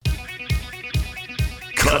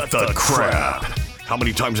Cut the crap. How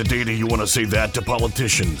many times a day do you want to say that to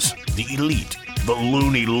politicians, the elite, the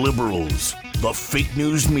loony liberals, the fake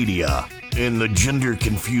news media, and the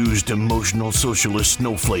gender-confused emotional socialist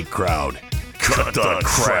snowflake crowd? Cut the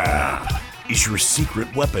crap is your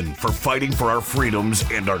secret weapon for fighting for our freedoms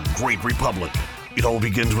and our great republic. It all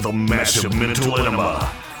begins with a massive mental enema,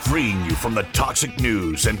 freeing you from the toxic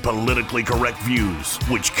news and politically correct views,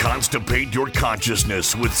 which constipate your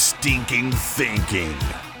consciousness with stinking thinking.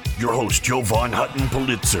 Your host, Jovan Hutton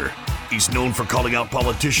Pulitzer. He's known for calling out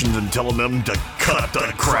politicians and telling them to cut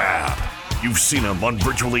the crap. You've seen him on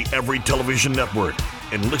virtually every television network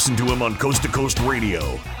and listened to him on Coast to Coast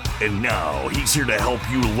Radio. And now he's here to help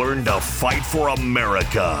you learn to fight for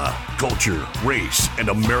America. Culture, race, and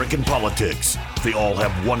American politics. They all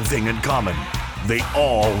have one thing in common. They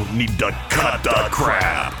all need to cut the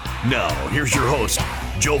crap. Now, here's your host,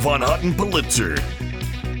 Jovan Hutton Pulitzer.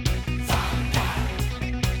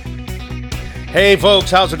 Hey folks,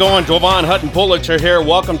 how's it going? Jovan Hutton Pulitzer here.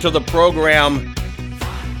 Welcome to the program,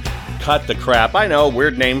 Cut the Crap. I know,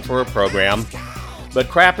 weird name for a program, but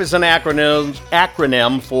CRAP is an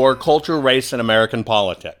acronym for culture, race, and American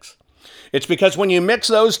politics. It's because when you mix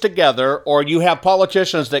those together, or you have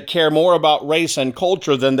politicians that care more about race and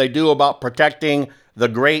culture than they do about protecting the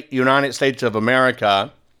great United States of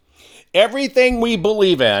America, everything we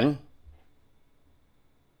believe in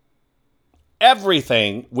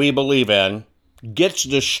gets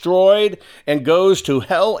destroyed and goes to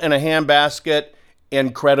hell in a handbasket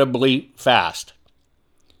incredibly fast.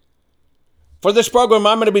 For this program,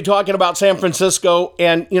 I'm going to be talking about San Francisco,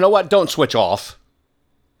 and you know what? Don't switch off,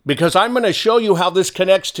 because I'm going to show you how this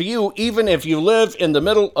connects to you, even if you live in the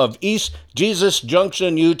middle of East Jesus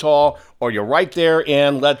Junction, Utah, or you're right there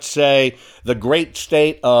in, let's say, the great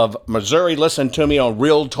state of Missouri. Listen to me on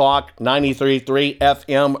Real Talk 93.3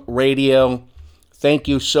 FM radio. Thank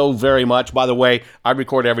you so very much. By the way, I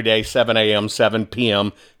record every day, 7 a.m., 7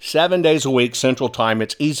 p.m., 7 days a week, Central Time.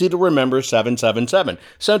 It's easy to remember, 777.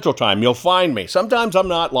 Central Time, you'll find me. Sometimes I'm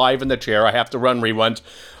not live in the chair. I have to run reruns.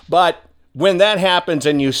 But when that happens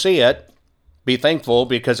and you see it, be thankful,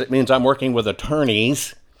 because it means I'm working with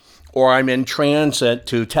attorneys or I'm in transit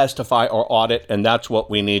to testify or audit, and that's what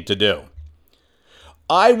we need to do.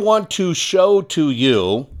 I want to show to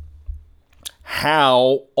you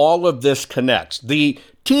how all of this connects. The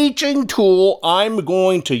teaching tool I'm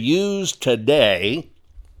going to use today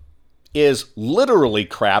is literally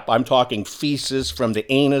crap. I'm talking feces from the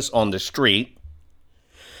anus on the street,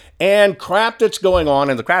 and crap that's going on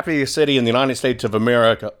in the crappiest city in the United States of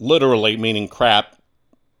America, literally meaning crap,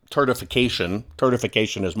 turdification.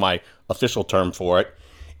 Turdification is my official term for it,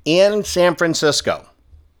 in San Francisco.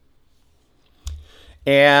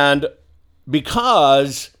 And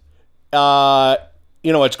because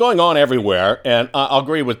it's going on everywhere, and I'll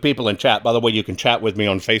agree with people in chat. By the way, you can chat with me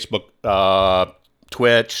on Facebook,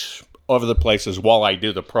 Twitch, over the places while I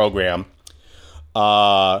do the program.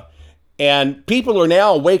 And people are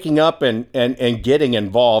now waking up and getting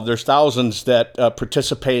involved. There's thousands that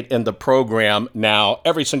participate in the program now,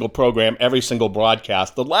 every single program, every single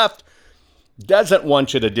broadcast. The left doesn't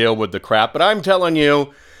want you to deal with the crap, but I'm telling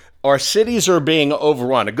you, our cities are being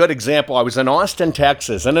overrun. A good example, I was in Austin,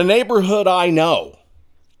 Texas, in a neighborhood I know.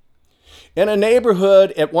 In a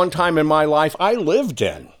neighborhood at one time in my life I lived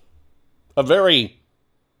in. A very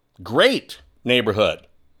great neighborhood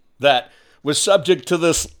that was subject to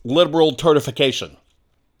this liberal turdification.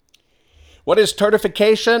 What is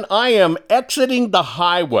turdification? I am exiting the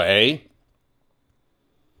highway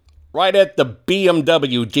right at the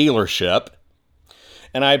BMW dealership,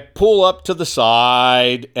 and I pull up to the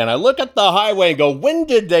side, and I look at the highway and go, when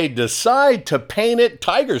did they decide to paint it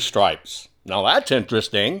tiger stripes? Now that's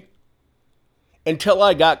interesting. Until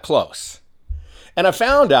I got close. And I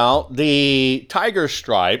found out the tiger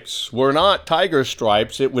stripes were not tiger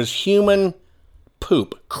stripes. It was human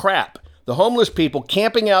poop, crap. The homeless people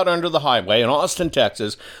camping out under the highway in Austin,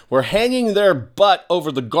 Texas, were hanging their butt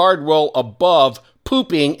over the guardrail above,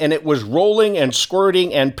 pooping, and it was rolling and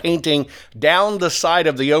squirting and painting down the side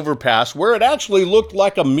of the overpass, where it actually looked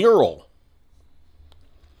like a mural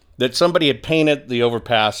that somebody had painted the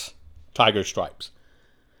overpass tiger stripes.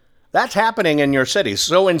 That's happening in your city.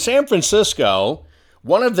 So in San Francisco,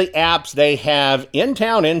 one of the apps they have in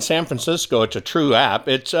town in San Francisco, it's a true app.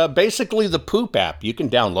 It's basically the poop app. You can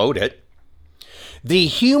download it. The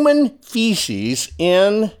human feces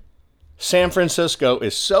in San Francisco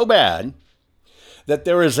is so bad that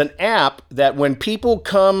there is an app that when people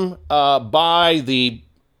come by the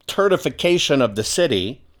turdification of the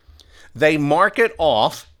city, they mark it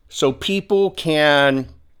off so people can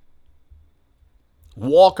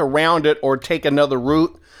walk around it or take another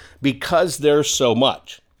route because there's so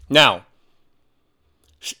much. Now,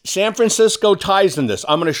 San Francisco ties in this.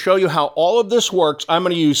 I'm going to show you how all of this works. I'm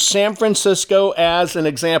going to use San Francisco as an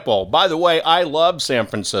example. By the way, I love San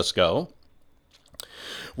Francisco.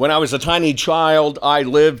 When I was a tiny child, I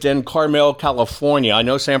lived in Carmel, California. I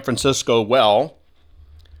know San Francisco well.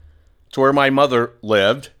 It's where my mother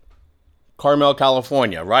lived. Carmel,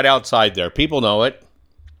 California, right outside there. People know it.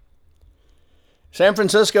 San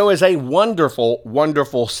Francisco is a wonderful,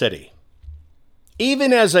 wonderful city.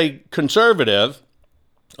 Even as a conservative,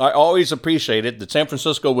 I always appreciated that San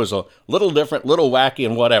Francisco was a little different, little wacky,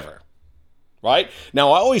 and whatever. Right?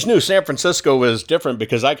 Now, I always knew San Francisco was different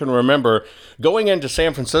because I can remember going into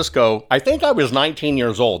San Francisco. I think I was 19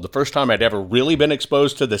 years old, the first time I'd ever really been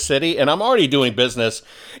exposed to the city, and I'm already doing business.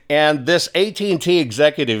 And this AT&T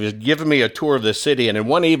executive is giving me a tour of the city, and in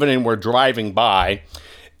one evening we're driving by,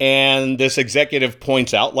 and this executive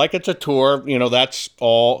points out, like it's a tour, that's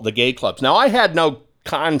all the gay clubs. Now, I had no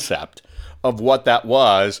concept of what that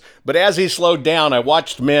was, but as he slowed down, I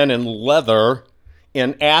watched men in leather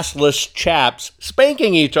in assless chaps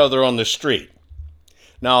spanking each other on the street.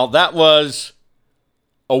 Now, that was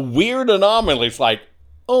a weird anomaly. It's like,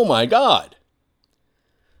 oh my God.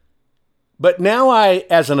 But now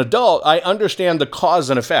as an adult, I understand the cause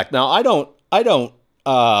and effect. Now, I don't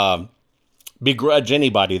begrudge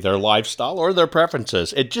anybody their lifestyle or their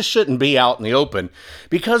preferences. It just shouldn't be out in the open,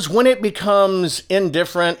 because when it becomes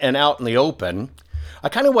indifferent and out in the open,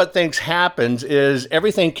 what thinks happens is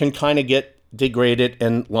everything can kind of get degraded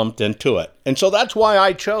and lumped into it. And so that's why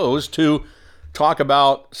I chose to talk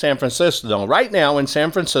about San Francisco. Right now in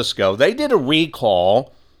San Francisco, they did a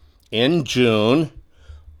recall in June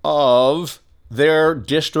of their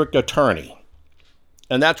district attorney.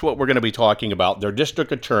 And that's what we're going to be talking about. Their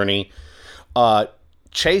district attorney, Chesa,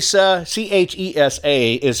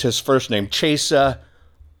 Chesa is his first name, Chesa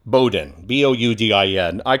Boudin,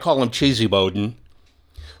 Boudin. I call him Cheesy Boudin.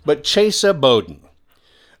 But Chesa Boudin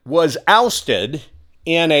was ousted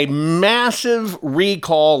in a massive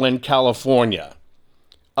recall in California.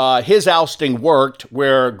 His ousting worked,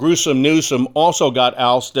 where Gruesome Newsom also got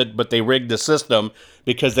ousted, but they rigged the system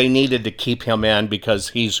because they needed to keep him in because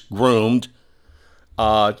he's groomed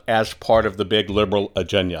as part of the big liberal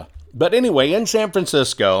agenda. But anyway, in San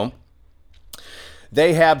Francisco,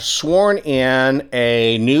 they have sworn in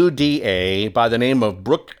a new DA by the name of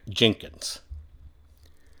Brooke Jenkins.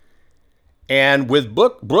 And with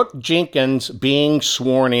Brooke Jenkins being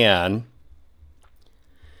sworn in,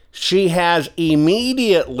 she has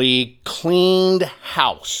immediately cleaned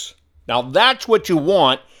house. Now, that's what you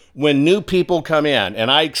want when new people come in.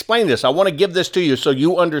 And I explain this. I want to give this to you so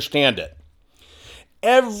you understand it.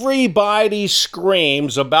 Everybody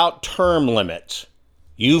screams about term limits.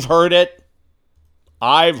 You've heard it.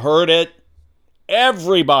 I've heard it.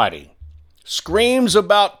 Everybody screams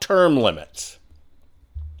about term limits.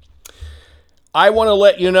 I want to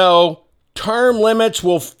let you know, term limits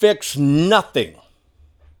will fix nothing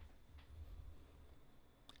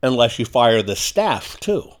unless you fire the staff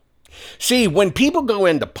too. See, when people go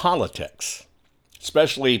into politics,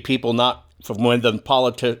 especially people not from within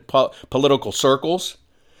political circles,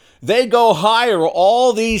 they go hire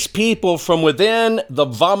all these people from within the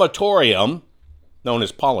vomitorium, known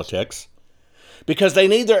as politics, because they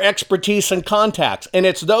need their expertise and contacts. And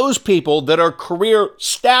it's those people that are career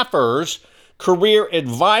staffers, career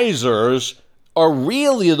advisors, are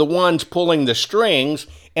really the ones pulling the strings,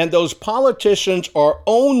 and those politicians are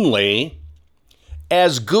only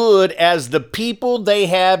as good as the people they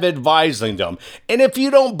have advising them. And if you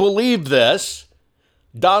don't believe this,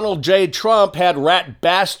 Donald J. Trump had rat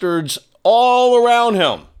bastards all around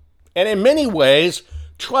him, and in many ways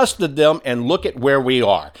trusted them, and look at where we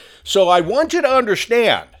are. So I want you to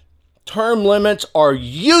understand, term limits are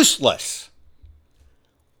useless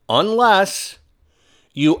unless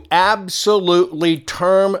you absolutely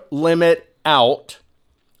term limit out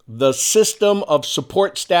the system of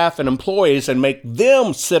support staff and employees and make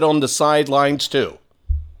them sit on the sidelines too.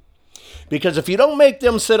 Because if you don't make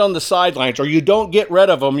them sit on the sidelines, or you don't get rid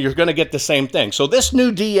of them, you're going to get the same thing. So this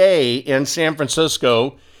new DA in San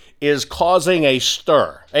Francisco is causing a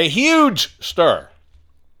stir, a huge stir.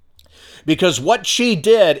 Because what she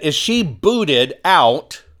did is she booted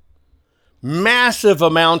out massive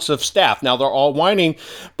amounts of staff. Now they're all whining,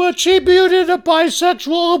 but she booted a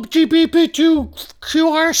bisexual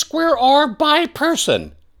LGBTQR2R bi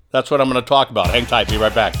person. That's what I'm going to talk about. Hang tight, be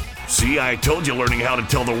right back. See, I told you learning how to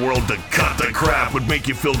tell the world to cut the crap would make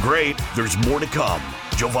you feel great. There's more to come.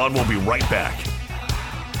 Jovan will be right back.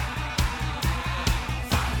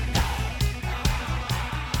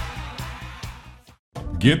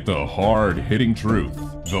 Get the hard-hitting truth.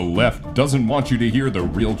 The left doesn't want you to hear the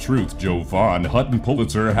real truth Jovan Hutton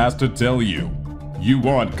Pulitzer has to tell you. You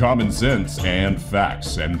want common sense and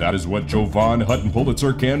facts, and that is what Jovan Hutton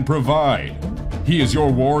Pulitzer can provide. He is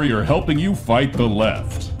your warrior helping you fight the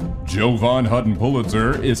left. Jovan Hutton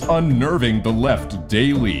Pulitzer is unnerving the left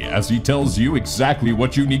daily as he tells you exactly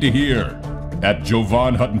what you need to hear. At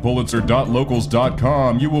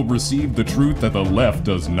jovanhuttonpulitzer.locals.com, you will receive the truth that the left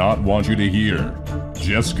does not want you to hear.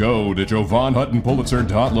 Just go to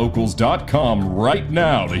jovanhuttonpulitzer.locals.com right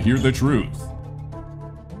now to hear the truth.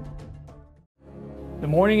 The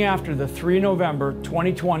morning after the 3 November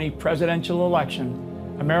 2020 presidential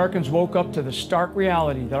election, Americans woke up to the stark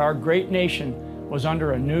reality that our great nation was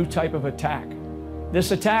under a new type of attack. This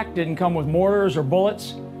attack didn't come with mortars or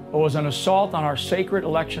bullets, but was an assault on our sacred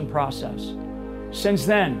election process. Since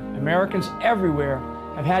then, Americans everywhere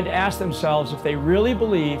have had to ask themselves if they really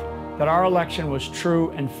believe that our election was true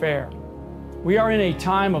and fair. We are in a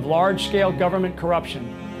time of large-scale government corruption,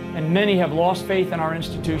 and many have lost faith in our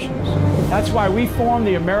institutions. That's why we formed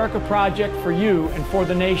the America Project for you and for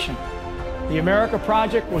the nation. The America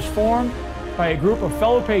Project was formed by a group of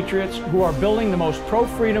fellow patriots who are building the most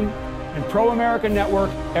pro-freedom and pro-America network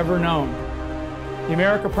ever known. The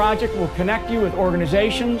America Project will connect you with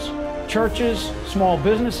organizations, churches, small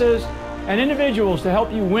businesses, and individuals to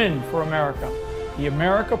help you win for America. The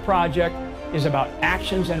America Project is about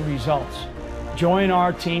actions and results. Join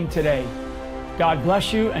our team today. God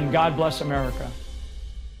bless you and God bless America.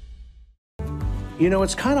 You know,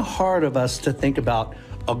 it's kind of hard of us to think about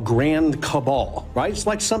a grand cabal, right? It's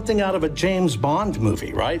like something out of a James Bond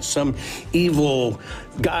movie, right? Some evil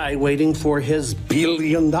guy waiting for his $1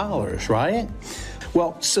 billion, right?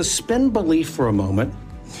 Well, suspend belief for a moment.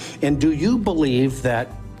 And do you believe that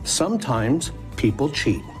sometimes people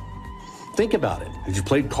cheat? Think about it. Have you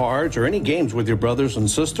played cards or any games with your brothers and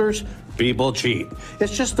sisters? People cheat.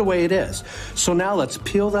 It's just the way it is. So now let's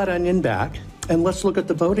peel that onion back and let's look at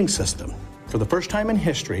the voting system. For the first time in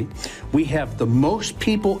history, we have the most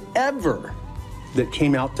people ever that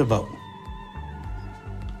came out to vote.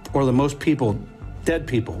 Or the most people, dead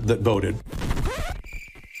people, that voted.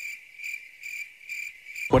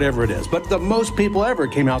 Whatever it is, but the most people ever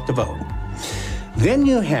came out to vote. Then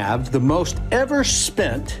you have the most ever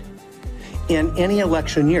spent in any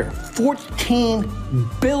election year.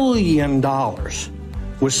 $14 billion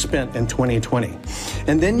was spent in 2020.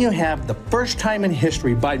 And then you have the first time in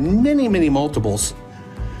history, by many, many multiples,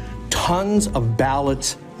 tons of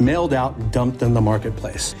ballots mailed out, dumped in the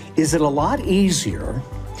marketplace. Is it a lot easier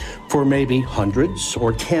for maybe hundreds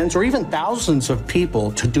or tens or even thousands of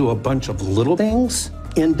people to do a bunch of little things,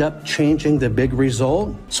 end up changing the big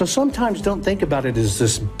result? So sometimes don't think about it as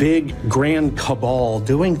this big grand cabal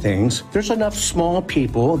doing things. There's enough small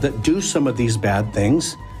people that do some of these bad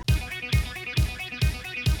things.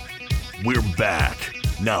 We're back.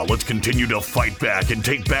 Now let's continue to fight back and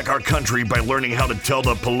take back our country by learning how to tell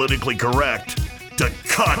the politically correct to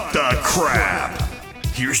cut the crap.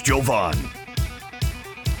 Here's Jovan.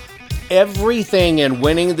 Everything in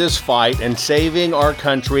winning this fight and saving our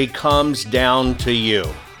country comes down to you.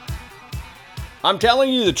 I'm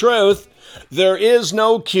telling you the truth. There is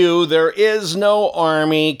no Q, there is no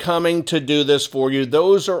army coming to do this for you.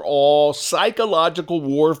 Those are all psychological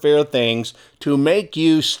warfare things to make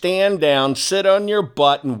you stand down, sit on your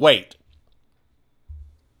butt, and wait.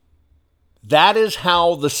 That is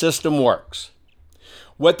how the system works.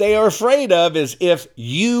 What they are afraid of is if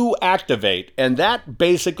you activate, and that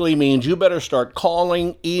basically means you better start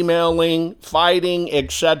calling, emailing, fighting,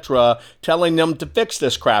 etc., telling them to fix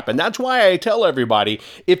this crap. And that's why I tell everybody,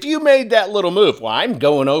 if you made that little move, well, I'm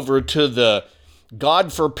going over to the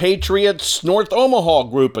God for Patriots North Omaha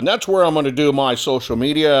group, and that's where I'm going to do my social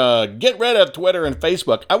media. Get rid of Twitter and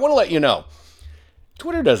Facebook. I want to let you know,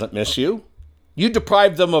 Twitter doesn't miss you. You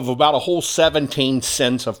deprived them of about a whole 17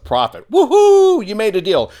 cents of profit. Woohoo! You made a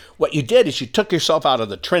deal. What you did is you took yourself out of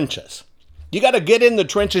the trenches. You got to get in the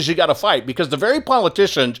trenches. You got to fight, because the very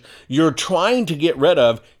politicians you're trying to get rid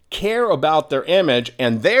of care about their image,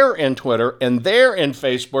 and they're in Twitter and they're in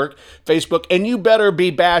Facebook, and you better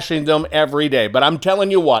be bashing them every day. But I'm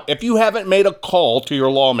telling you what, if you haven't made a call to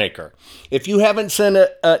your lawmaker, if you haven't sent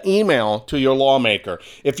an email to your lawmaker,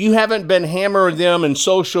 if you haven't been hammering them in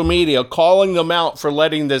social media, calling them out for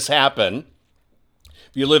letting this happen,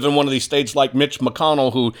 if you live in one of these states like Mitch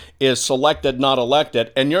McConnell, who is selected, not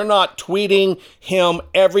elected, and you're not tweeting him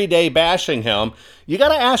every day, bashing him, you got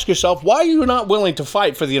to ask yourself, why are you not willing to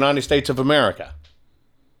fight for the United States of America?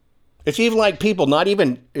 It's even like people not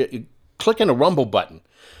even clicking a rumble button.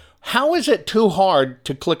 How is it too hard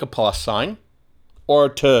to click a plus sign? or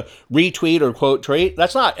to retweet or quote tweet.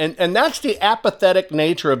 That's not. And that's the apathetic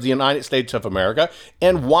nature of the United States of America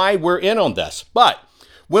and why we're in on this. But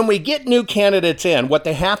when we get new candidates in, what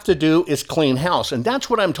they have to do is clean house. And that's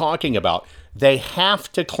what I'm talking about. They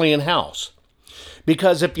have to clean house.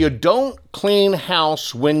 Because if you don't clean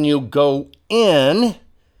house when you go in,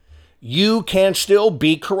 you can still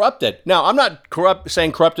be corrupted. Now, I'm not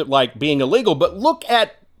saying corrupted like being illegal, but look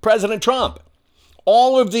at President Trump.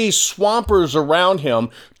 All of these swampers around him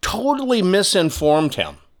totally misinformed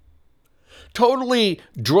him. Totally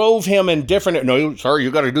drove him in different, no, sir,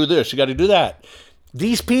 you got to do this, you got to do that.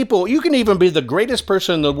 These people, you can even be the greatest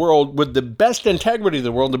person in the world with the best integrity in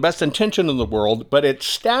the world, the best intention in the world, but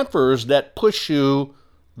it's staffers that push you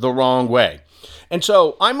the wrong way. And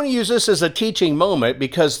so I'm going to use this as a teaching moment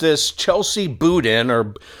because this Chelsea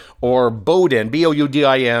Boudin or Bowden,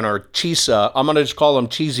 B-O-U-D-I-N, or Chisa, I'm going to just call him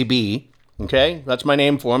Cheesy B. Okay, that's my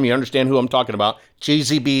name for him. You understand who I'm talking about.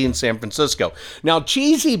 Cheesy B in San Francisco. Now,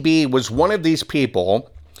 Cheesy B was one of these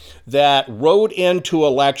people that rode into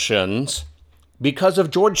elections because of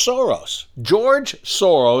George Soros. George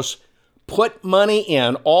Soros put money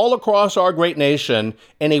in all across our great nation,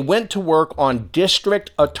 and he went to work on district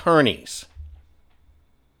attorneys.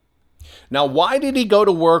 Now, why did he go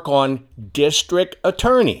to work on district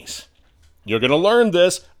attorneys? You're going to learn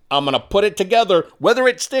this. I'm going to put it together. Whether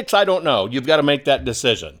it sticks, I don't know. You've got to make that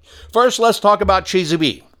decision. First, let's talk about Cheesy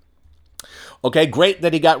B. Okay, great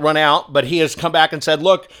that he got run out, but he has come back and said,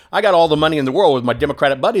 look, I got all the money in the world with my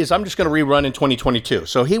Democratic buddies. I'm just going to rerun in 2022.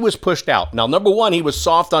 So he was pushed out. Now, number one, he was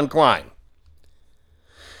soft on crime.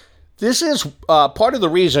 This is part of the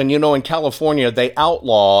reason, in California, they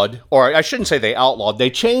outlawed, or I shouldn't say they outlawed, they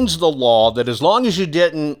changed the law that as long as you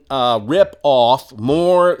didn't rip off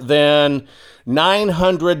more than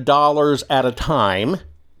 $900 at a time,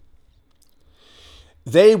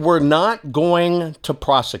 they were not going to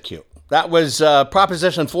prosecute. That was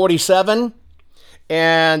Proposition 47,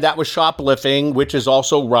 and that was shoplifting, which is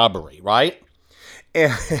also robbery, right?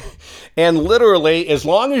 And literally, as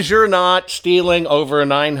long as you're not stealing over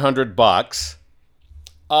 $900,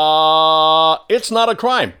 it's not a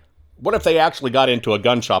crime. What if they actually got into a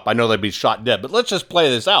gun shop? I know they'd be shot dead, but let's just play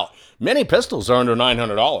this out. Many pistols are under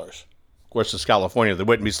 $900. Of course, it's California; they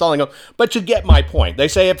wouldn't be selling them. But you get my point. They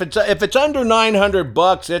say if it's under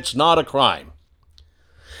 $900, it's not a crime.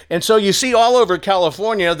 And so you see all over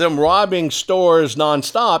California them robbing stores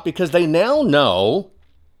nonstop because they now know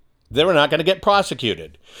they're not going to get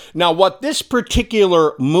prosecuted. Now, what this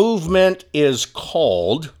particular movement is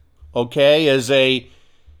called, okay, is a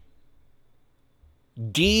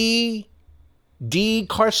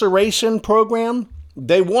decarceration program.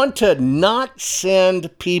 They want to not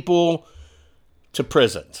send people to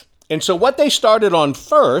prisons. And so what they started on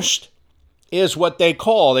first is what they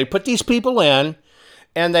put these people in,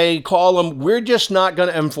 and they call them, we're just not going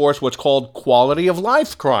to enforce what's called quality of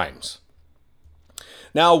life crimes.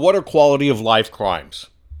 Now, what are quality of life crimes?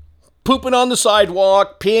 Pooping on the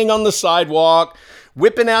sidewalk, peeing on the sidewalk,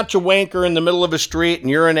 whipping out your wanker in the middle of a street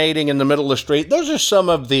and urinating in the middle of the street. Those are some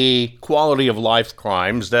of the quality of life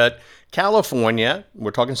crimes that California,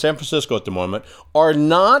 we're talking San Francisco at the moment, are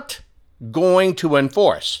not going to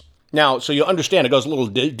enforce. Now, so you understand, it goes a little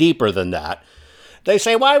deeper than that. They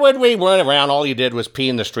say, why would we run around? All you did was pee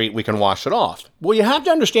in the street. We can wash it off. Well, you have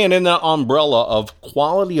to understand in the umbrella of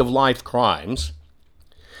quality of life crimes,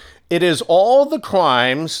 it is all the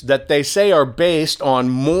crimes that they say are based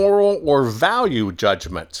on moral or value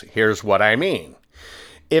judgments. Here's what I mean.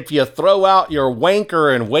 If you throw out your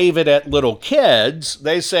wanker and wave it at little kids,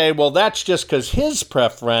 they say, well, that's just because his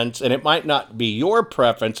preference, and it might not be your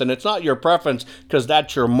preference, and it's not your preference because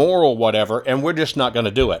that's your moral whatever, and we're just not going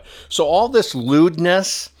to do it. So all this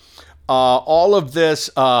lewdness, all of this,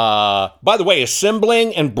 by the way,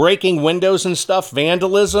 assembling and breaking windows and stuff,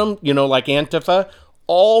 vandalism, like Antifa,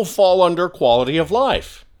 all fall under quality of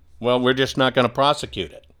life. Well, we're just not going to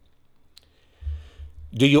prosecute it.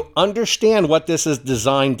 Do you understand what this is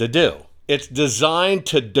designed to do? It's designed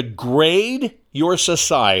to degrade your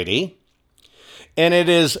society, and it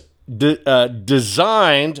is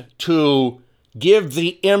designed to give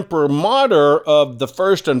the imprimatur of the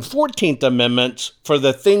First and 14th Amendments for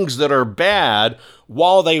the things that are bad,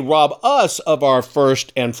 while they rob us of our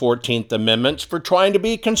First and 14th Amendments for trying to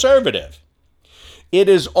be conservative. It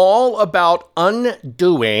is all about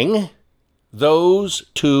undoing those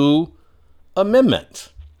two amendments.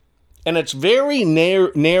 And it's very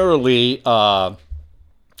narrowly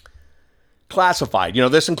classified.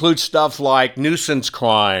 This includes stuff like nuisance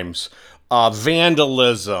crimes,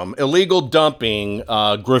 vandalism, illegal dumping,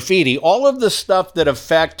 graffiti, all of the stuff that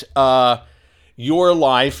affect your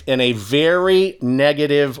life in a very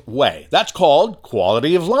negative way. That's called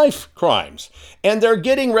quality of life crimes. And they're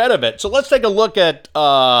getting rid of it. So let's take a look at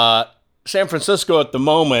San Francisco at the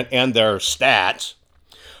moment and their stats.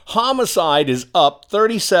 Homicide is up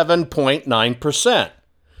 37.9%.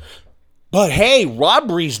 But hey,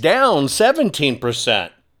 robbery's down 17%.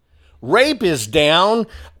 Rape is down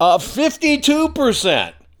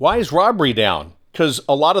 52%. Why is robbery down? Because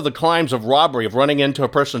a lot of the crimes of robbery, of running into a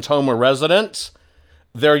person's home or residence,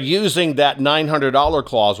 they're using that $900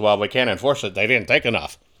 clause. Well, we can't enforce it. They didn't take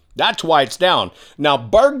enough. That's why it's down. Now,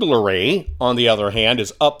 burglary, on the other hand,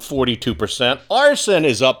 is up 42%. Arson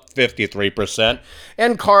is up 53%.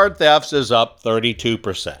 And car thefts is up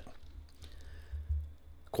 32%.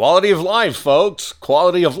 Quality of life, folks.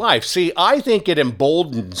 Quality of life. See, I think it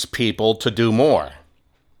emboldens people to do more.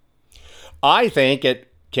 I think it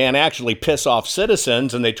can actually piss off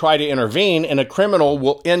citizens and they try to intervene and a criminal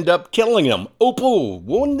will end up killing them. Oh,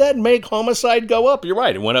 wouldn't that make homicide go up? You're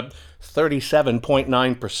right. It went up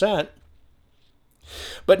 37.9%.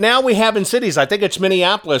 But now we have in cities, I think it's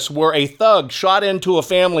Minneapolis, where a thug shot into a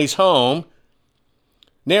family's home,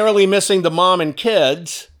 narrowly missing the mom and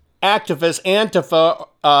kids. Activists, Antifa,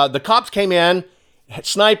 the cops came in,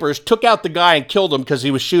 snipers, took out the guy and killed him because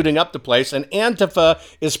he was shooting up the place. And Antifa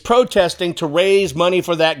is protesting to raise money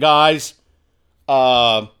for that guy's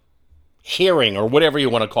hearing, or whatever you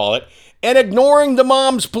want to call it, and ignoring the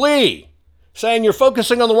mom's plea, saying you're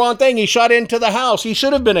focusing on the wrong thing. He shot into the house. He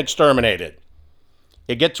should have been exterminated.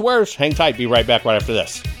 It gets worse. Hang tight. Be right back right after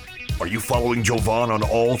this. Are you following Jovan on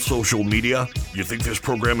all social media? You think this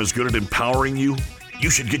program is good at empowering you? You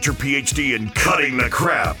should get your PhD in cutting the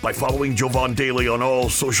crap by following Jovan Daily on all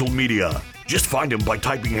social media. Just find him by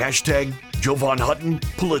typing hashtag Jovan Hutton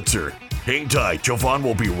Pulitzer. Hang tight, Jovan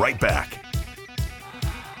will be right back.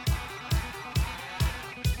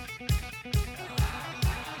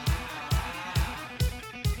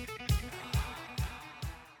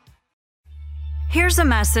 Here's a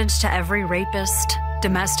message to every rapist,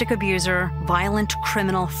 domestic abuser, violent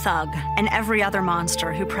criminal thug, and every other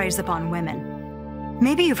monster who preys upon women.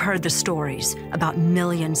 Maybe you've heard the stories about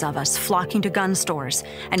millions of us flocking to gun stores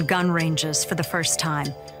and gun ranges for the first time,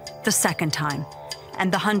 the second time,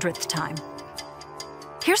 and the 100th time.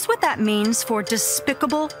 Here's what that means for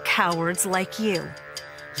despicable cowards like you.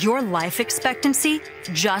 Your life expectancy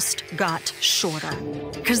just got shorter.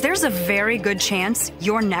 Because there's a very good chance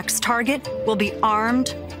your next target will be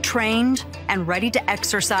armed, trained, and ready to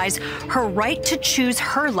exercise her right to choose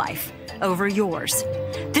her life over yours.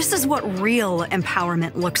 This is what real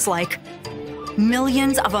empowerment looks like.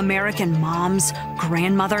 Millions of American moms,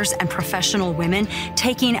 grandmothers, and professional women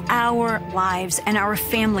taking our lives and our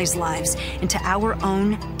families' lives into our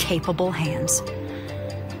own capable hands.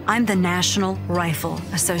 I'm the National Rifle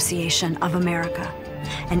Association of America,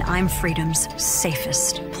 and I'm freedom's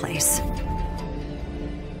safest place.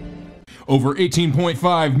 Over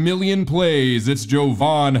 18.5 million plays. It's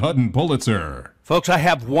Jovan Hutton Pulitzer. Folks, I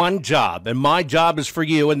have one job, and my job is for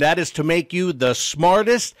you, and that is to make you the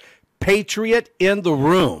smartest patriot in the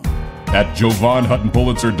room. At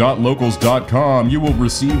JovanHuttonPulitzer.locals.com, you will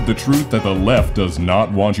receive the truth that the left does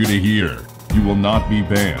not want you to hear. You will not be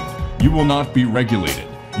banned. You will not be regulated.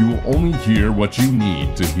 You will only hear what you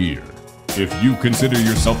need to hear. If you consider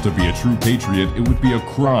yourself to be a true patriot, it would be a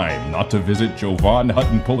crime not to visit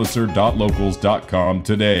JovanHuttonPulitzer.locals.com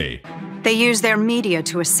today. They use their media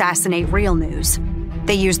to assassinate real news.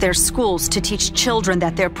 They use their schools to teach children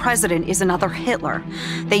that their president is another Hitler.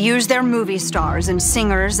 They use their movie stars and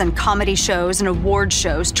singers and comedy shows and award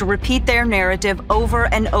shows to repeat their narrative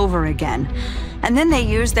over and over again. And then they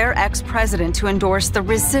use their ex-president to endorse the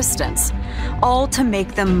resistance, all to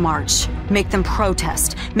make them march, make them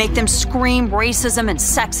protest, make them scream racism and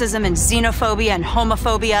sexism and xenophobia and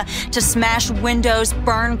homophobia, to smash windows,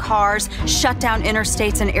 burn cars, shut down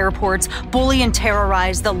interstates and airports, bully and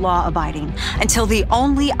terrorize the law-abiding, until the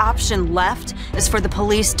only option left is for the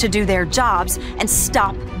police to do their jobs and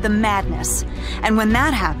stop the madness. And when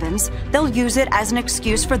that happens, they'll use it as an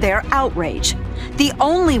excuse for their outrage. The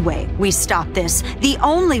only way we stop this, the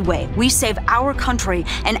only way we save our country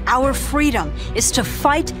and our freedom, is to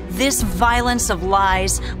fight this violence of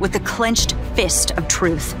lies with the clenched fist of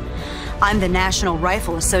truth. I'm the National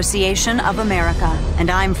Rifle Association of America, and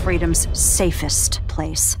I'm freedom's safest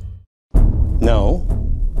place. No,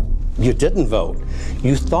 you didn't vote.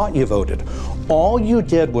 You thought you voted. All you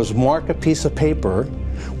did was mark a piece of paper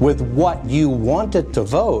with what you wanted to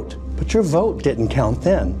vote, but your vote didn't count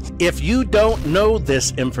then. If you don't know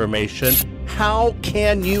this information, how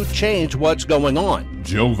can you change what's going on?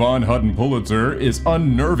 Jovan Hutton Pulitzer is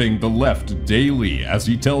unnerving the left daily as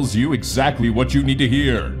he tells you exactly what you need to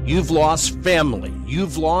hear. You've lost family.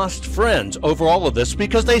 You've lost friends over all of this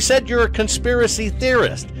because they said you're a conspiracy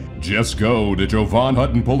theorist. Just go to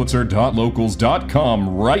jovanhuttonpulitzer.locals.com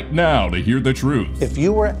right now to hear the truth. If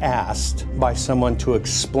you were asked by someone to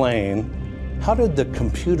explain how did the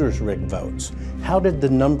computers rig votes, how did the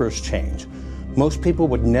numbers change, most people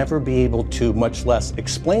would never be able to, much less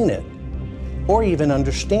explain it or even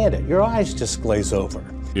understand it. Your eyes just glaze over.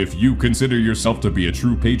 If you consider yourself to be a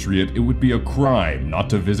true patriot, it would be a crime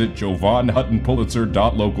not to visit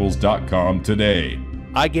jovanhuttonpulitzer.locals.com today.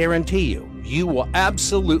 I guarantee you, you will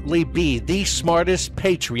absolutely be the smartest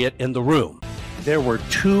patriot in the room. There were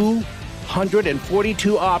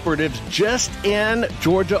 242 operatives just in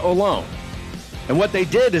Georgia alone. And what they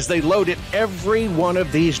did is they loaded every one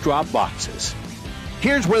of these drop boxes.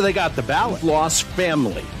 Here's where they got the ballot. You've lost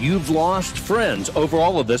family. You've lost friends over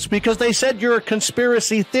all of this because they said you're a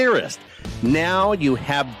conspiracy theorist. Now you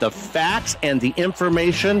have the facts and the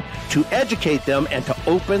information to educate them and to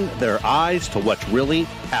open their eyes to what's really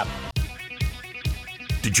happening.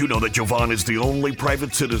 Did you know that Jovan is the only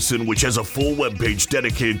private citizen which has a full webpage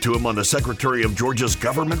dedicated to him on the Secretary of Georgia's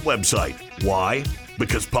government website? Why?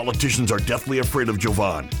 Because politicians are deathly afraid of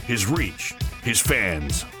Jovan, his reach, his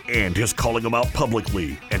fans, and his calling them out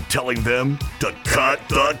publicly and telling them to cut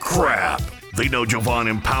the crap. They know Jovan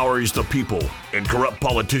empowers the people, and corrupt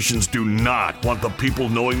politicians do not want the people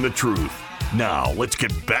knowing the truth. Now, let's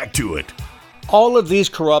get back to it. All of these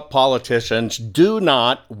corrupt politicians do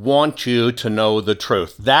not want you to know the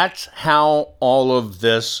truth. That's how all of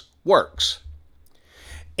this works.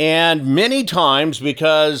 And many times,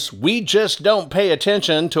 because we just don't pay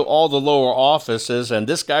attention to all the lower offices, and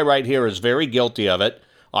this guy right here is very guilty of it.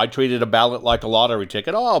 I treated a ballot like a lottery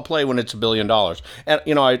ticket. Oh, I'll play when it's $1 billion. And,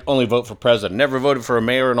 I only vote for president. Never voted for a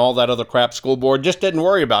mayor and all that other crap, school board. Just didn't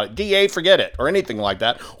worry about it. DA, forget it, or anything like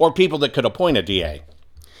that, or people that could appoint a DA.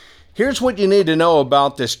 Here's what you need to know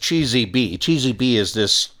about this Cheesy B. Cheesy B is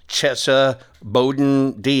this Chesa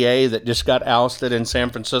Bowden DA that just got ousted in San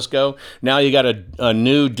Francisco. Now you got a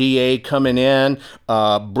new DA coming in,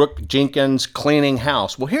 Brooke Jenkins cleaning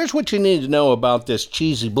house. Well, here's what you need to know about this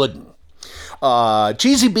Cheesy Bowden.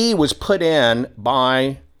 Cheesy B was put in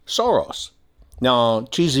by Soros. Now,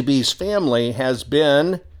 Cheesy B's family has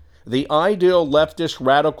been the ideal leftist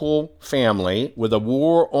radical family with a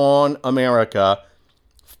war on America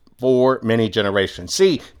for many generations.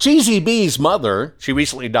 See, Cheesy B's mother, she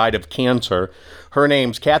recently died of cancer. Her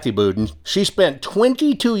name's Kathy Bowden. She spent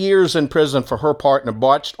 22 years in prison for her part in a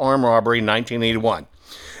botched armed robbery in 1981.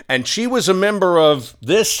 And she was a member of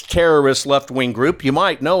this terrorist left-wing group. You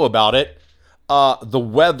might know about it. The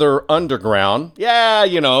Weather Underground. Yeah,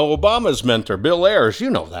 Obama's mentor, Bill Ayers.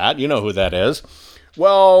 You know that. You know who that is.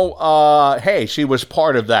 Well, hey, she was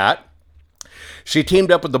part of that. She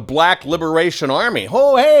teamed up with the Black Liberation Army.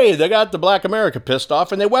 Oh, hey, they got the Black America pissed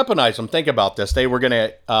off and they weaponized them. Think about this. They were going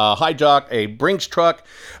to hijack a Brinks truck,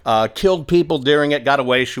 killed people during it, got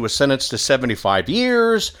away. She was sentenced to 75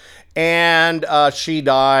 years, and she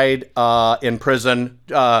died in prison.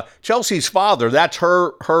 Chelsea's father, that's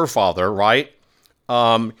her father, right?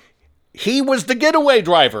 He was the getaway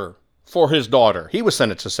driver for his daughter. He was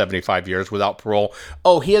sentenced to 75 years without parole.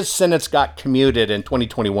 Oh, his sentence got commuted in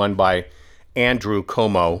 2021 by Andrew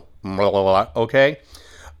Cuomo. Okay?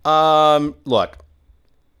 Look,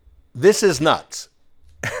 this is nuts.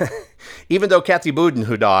 Even though Kathy Bowden,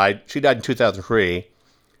 who died, she died in 2003,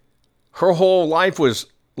 her whole life was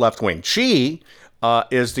left-wing. She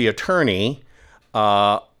is the attorney,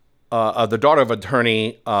 the daughter of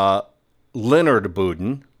attorney Leonard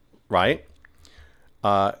Bowden, right?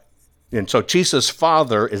 And so Chisa's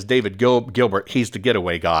father is David Gilbert. He's the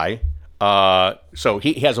getaway guy. So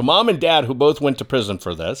he has a mom and dad who both went to prison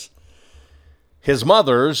for this. His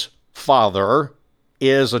mother's father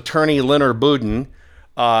is attorney Leonard Bowden.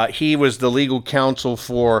 He was the legal counsel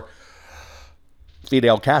for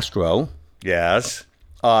Fidel Castro. Yes.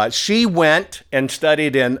 She went and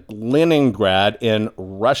studied in Leningrad in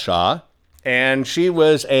Russia, and she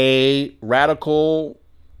was a radical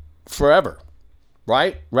forever,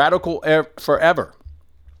 right? Radical forever.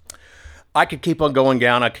 I could keep on going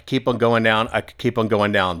down. I could keep on going down. I could keep on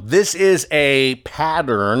going down. This is a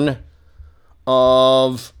pattern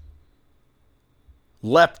of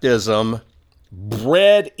leftism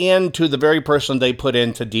bred into the very person they put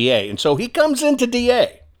into DA. And so he comes into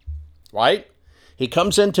DA, right? He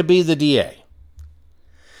comes in to be the DA.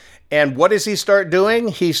 And what does he start doing?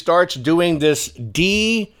 He starts doing this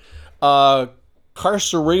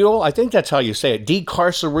decarceral, I think that's how you say it,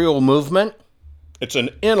 decarceral movement. It's an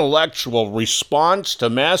intellectual response to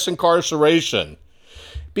mass incarceration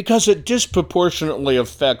because it disproportionately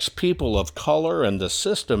affects people of color and the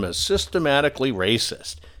system is systematically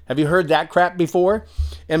racist. Have you heard that crap before?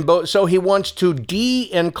 And so he wants to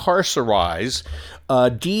de-incarcerize,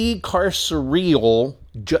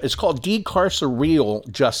 it's called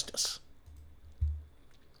decarcereal justice,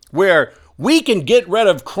 where we can get rid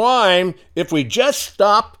of crime if we just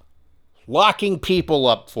stop locking people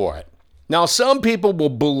up for it. Now, some people will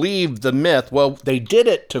believe the myth, well, they did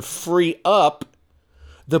it to free up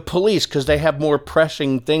the police because they have more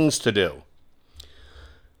pressing things to do.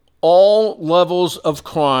 All levels of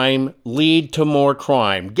crime lead to more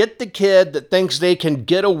crime. Get the kid that thinks they can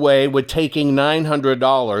get away with taking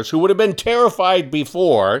 $900, who would have been terrified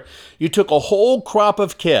before. You took a whole crop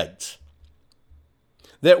of kids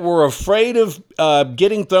that were afraid of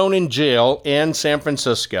getting thrown in jail in San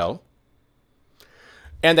Francisco,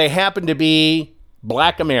 and they happen to be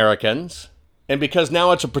Black Americans, and because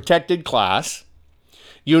now it's a protected class,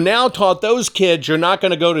 you now taught those kids you're not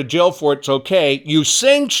going to go to jail for it's okay. You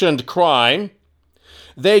sanctioned crime.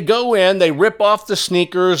 They go in, they rip off the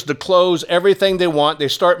sneakers, the clothes, everything they want. They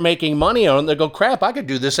start making money on it. They go, crap, I could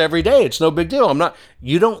do this every day. It's no big deal.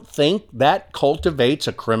 You don't think that cultivates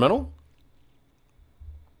a criminal?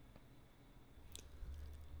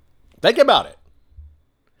 Think about it.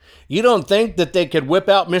 You don't think that they could whip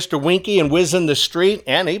out Mr. Winky and whiz in the street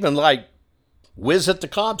and even whiz at the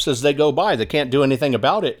cops as they go by? They can't do anything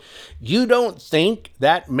about it. You don't think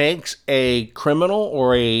that makes a criminal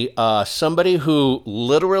or a somebody who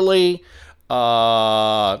literally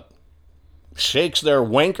shakes their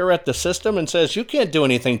wanker at the system and says, you can't do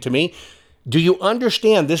anything to me? Do you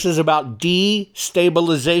understand this is about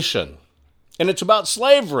destabilization? And it's about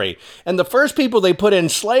slavery. And the first people they put in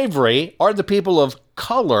slavery are the people of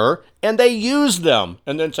color, and they use them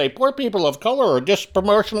and then say, poor people of color are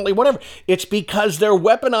disproportionately whatever. It's because they're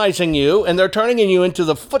weaponizing you and they're turning you into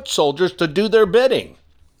the foot soldiers to do their bidding.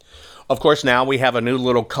 Of course, now we have a new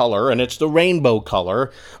little color, and it's the rainbow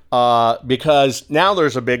color, because now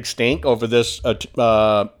there's a big stink over this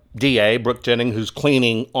DA, Brooke Jennings, who's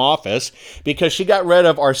cleaning office, because she got rid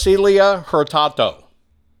of Arcelia Hurtado.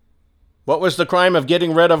 What was the crime of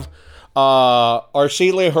getting rid of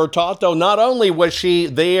Arcelia Hurtado? Not only was she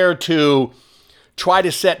there to try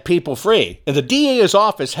to set people free, and the DA's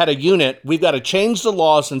office had a unit, we've got to change the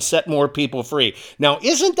laws and set more people free. Now,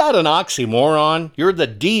 isn't that an oxymoron? You're the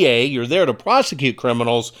DA, you're there to prosecute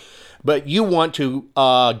criminals, but you want to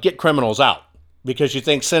get criminals out because you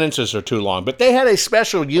think sentences are too long. But they had a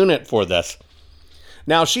special unit for this.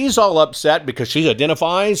 Now, she's all upset because she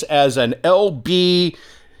identifies as an LBTQ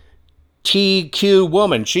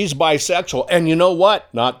woman. She's bisexual. And you know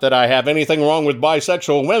what? Not that I have anything wrong with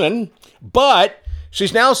bisexual women, but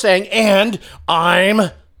she's now saying, and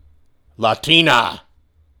I'm Latina.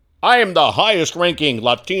 I am the highest ranking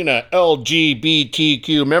Latina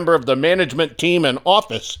LGBTQ member of the management team in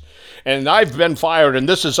office. And I've been fired, and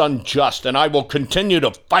this is unjust, and I will continue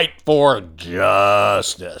to fight for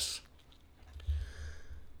justice.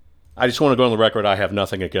 I just want to go on the record, I have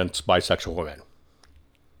nothing against bisexual women.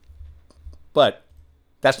 But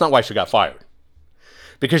that's not why she got fired.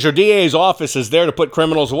 Because your DA's office is there to put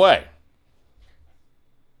criminals away.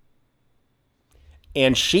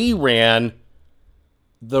 And she ran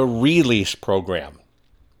the release program.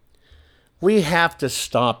 We have to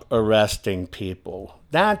stop arresting people.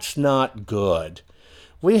 That's not good.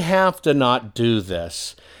 We have to not do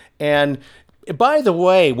this. And by the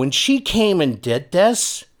way, when she came and did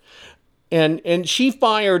this, and she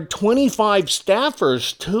fired 25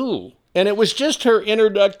 staffers too, and it was just her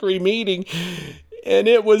introductory meeting, and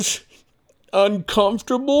it was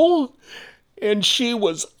uncomfortable, and she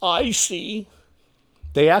was icy.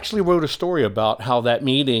 They actually wrote a story about how that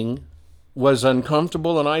meeting was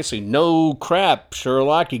uncomfortable and icy. No crap,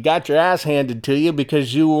 Sherlock. You got your ass handed to you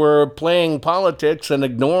because you were playing politics and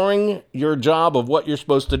ignoring your job of what you're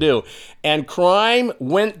supposed to do. And crime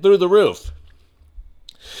went through the roof.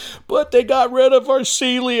 But they got rid of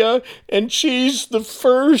Arcelia, and she's the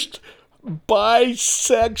first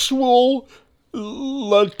bisexual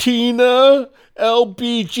Latina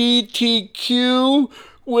LGBTQ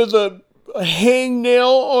with a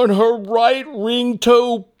hangnail on her right ring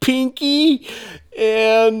toe pinky,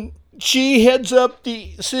 and she heads up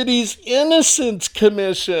the city's Innocence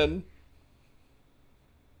Commission.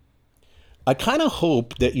 I kind of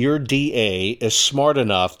hope that your DA is smart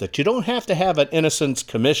enough that you don't have to have an Innocence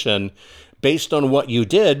Commission based on what you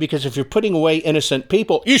did, because if you're putting away innocent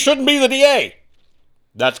people, you shouldn't be the DA.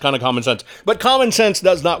 That's kind of common sense. But common sense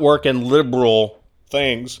does not work in liberal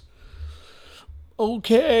things.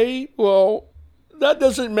 Okay, well, that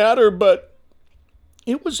doesn't matter, but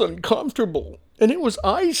it was uncomfortable. And it was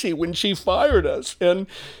icy when she fired us. And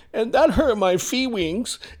that hurt my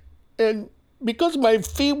feelings. And because my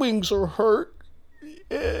feelings are hurt,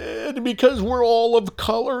 and because we're all of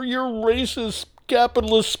color, you're racist,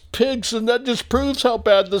 capitalist pigs, and that just proves how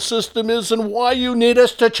bad the system is and why you need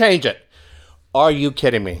us to change it. Are you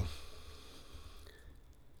kidding me?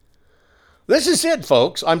 This is it,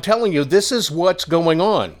 folks. I'm telling you, this is what's going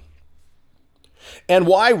on. And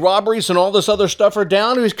why robberies and all this other stuff are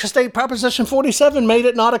down is because Proposition 47 made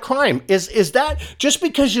it not a crime. Is that just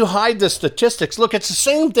because you hide the statistics? Look, it's the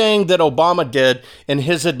same thing that Obama did in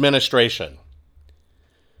his administration.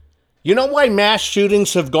 You know why mass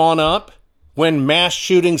shootings have gone up when mass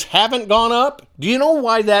shootings haven't gone up? Do you know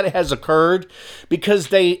why that has occurred? Because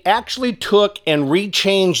they actually took and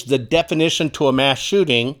rechanged the definition to a mass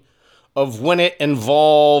shooting of when it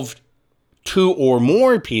involved 2 or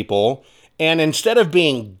more people. And instead of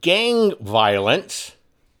being gang violence,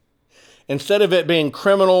 instead of it being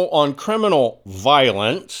criminal on criminal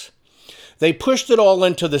violence, they pushed it all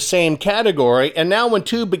into the same category. And now when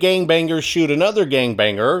 2 gangbangers shoot another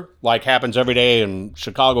gangbanger, like happens every day in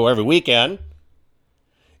Chicago every weekend,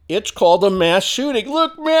 it's called a mass shooting.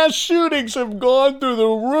 Look, mass shootings have gone through the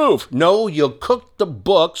roof. No, you cooked the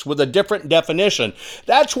books with a different definition.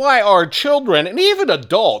 That's why our children and even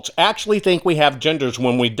adults actually think we have genders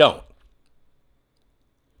when we don't.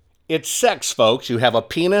 It's sex, folks. You have a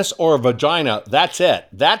penis or a vagina. That's it.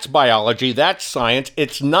 That's biology. That's science.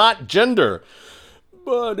 It's not gender.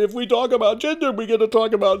 But if we talk about gender, we're going to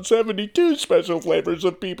talk about 72 special flavors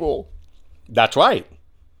of people. That's right.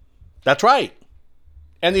 That's right.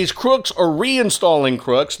 And these crooks are reinstalling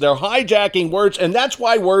crooks. They're hijacking words, and that's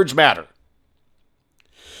why words matter.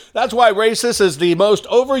 That's why racist is the most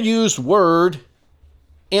overused word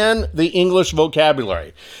in the English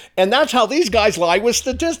vocabulary. And that's how these guys lie with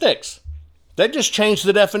statistics. They just changed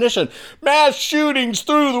the definition. Mass shootings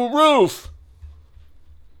through the roof.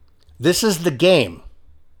 This is the game.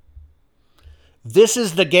 This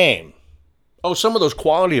is the game. Oh, some of those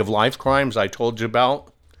quality of life crimes I told you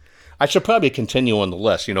about. I should probably continue on the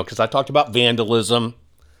list, because I talked about vandalism.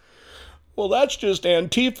 Well, that's just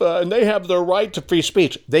Antifa, and they have their right to free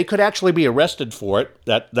speech. They could actually be arrested for it.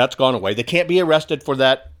 That's gone away. They can't be arrested for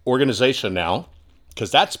that organization now, because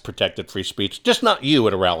that's protected free speech. Just not you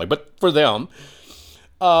at a rally, but for them.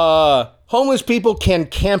 Homeless people can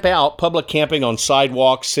camp out, public camping on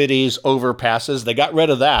sidewalks, cities, overpasses. They got rid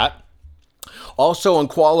of that. Also on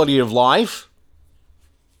quality of life,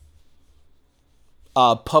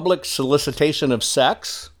 public solicitation of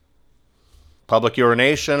sex, public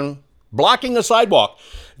urination, blocking a sidewalk.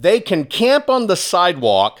 They can camp on the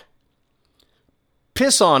sidewalk,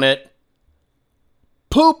 piss on it,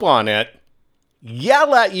 poop on it,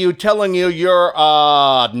 yell at you telling you you're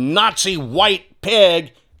a Nazi white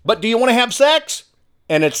pig, but do you want to have sex?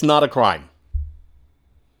 And it's not a crime.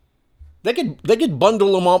 They could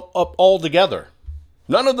bundle them up all together.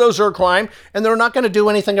 None of those are a crime, and they're not going to do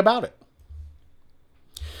anything about it.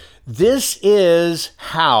 This is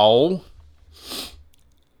how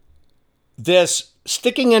this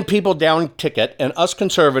sticking in people down ticket and us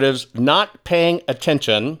conservatives not paying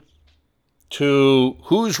attention to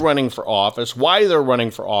who's running for office, why they're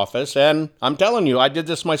running for office, and I'm telling you, I did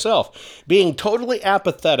this myself, being totally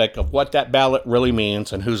apathetic of what that ballot really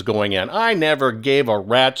means and who's going in. I never gave a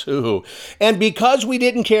rat's hoo-hoo. And because we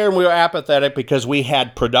didn't care and we were apathetic because we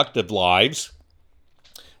had productive lives,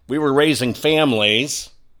 we were raising families,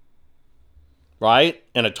 right?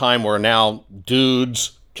 In a time where now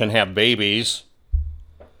dudes can have babies.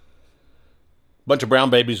 Bunch of brown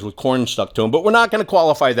babies with corn stuck to them, but we're not going to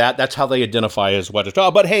qualify that. That's how they identify as what it's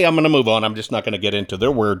all. But hey, I'm going to move on. I'm just not going to get into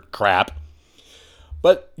their word crap.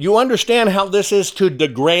 But you understand how this is to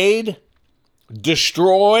degrade,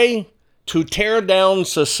 destroy, to tear down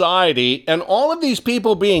society, and all of these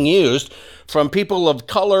people being used, from people of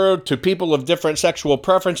color to people of different sexual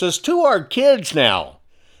preferences to our kids now.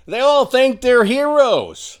 They all think they're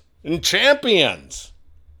heroes and champions.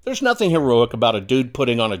 There's nothing heroic about a dude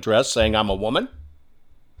putting on a dress saying, I'm a woman.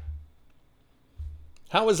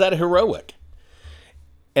 How is that heroic?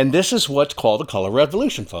 And this is what's called a color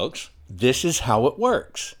revolution, folks. This is how it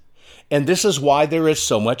works. And this is why there is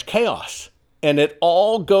so much chaos. And it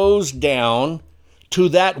all goes down to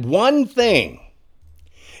that one thing.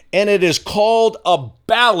 And it is called a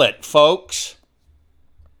ballot, folks.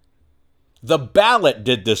 The ballot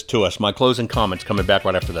did this to us. My closing comments coming back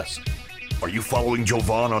right after this. Are you following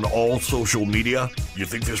Jovan on all social media? You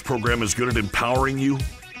think this program is good at empowering you?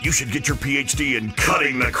 You should get your PhD in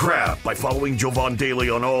cutting the crap by following Jovan daily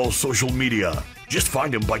on all social media. Just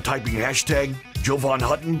find him by typing hashtag Jovan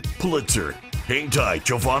Hutton Pulitzer. Hang tight,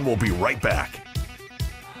 Jovan will be right back.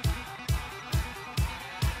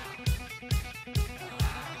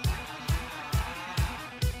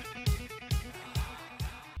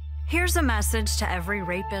 Here's a message to every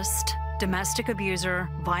rapist, domestic abuser,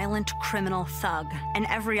 violent criminal thug, and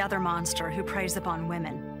every other monster who preys upon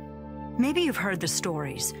women. Maybe you've heard the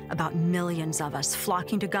stories about millions of us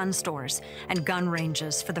flocking to gun stores and gun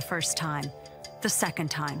ranges for the first time, the second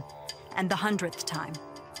time, and the 100th time.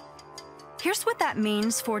 Here's what that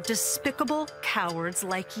means for despicable cowards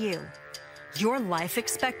like you. Your life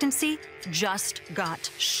expectancy just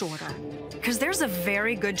got shorter. Because there's a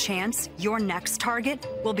very good chance your next target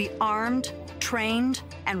will be armed, trained,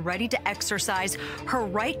 and ready to exercise her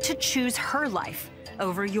right to choose her life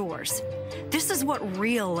over yours. This is what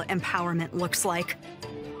real empowerment looks like.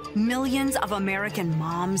 Millions of American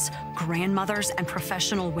moms, grandmothers, and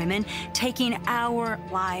professional women taking our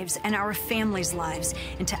lives and our families' lives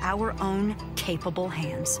into our own capable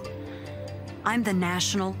hands. I'm the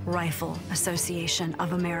National Rifle Association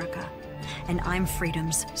of America, and I'm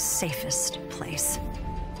freedom's safest place.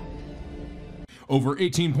 Over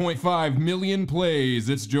 18.5 million plays,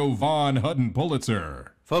 it's Jovan Hutton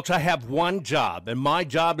Pulitzer. Folks, I have one job, and my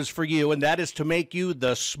job is for you, and that is to make you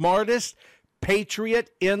the smartest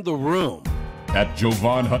patriot in the room. At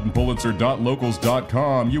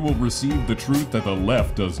JovanHuttonPulitzer.locals.com, you will receive the truth that the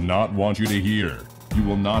left does not want you to hear. You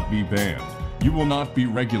will not be banned. You will not be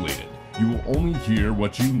regulated. You will only hear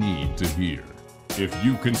what you need to hear. If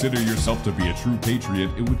you consider yourself to be a true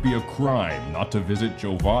patriot, it would be a crime not to visit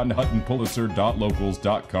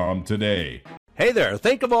JovanHuttonPulitzer.locals.com today. Hey there,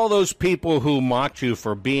 think of all those people who mocked you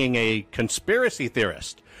for being a conspiracy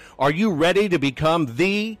theorist. Are you ready to become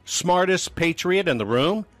the smartest patriot in the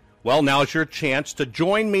room? Well, now's your chance to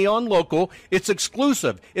join me on Local. It's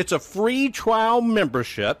exclusive. It's a free trial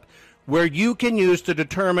membership where you can use to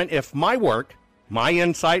determine if my work, my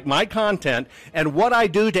insight, my content, and what I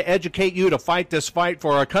do to educate you to fight this fight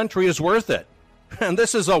for our country is worth it. And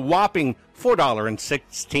this is a whopping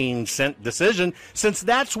 $4.16 decision, since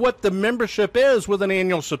that's what the membership is with an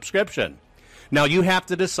annual subscription. Now, you have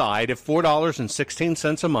to decide if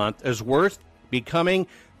 $4.16 a month is worth becoming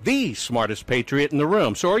the smartest patriot in the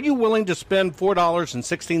room. So are you willing to spend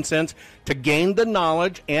 $4.16 to gain the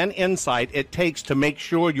knowledge and insight it takes to make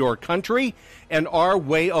sure your country and our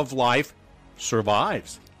way of life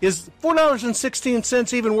survives? Is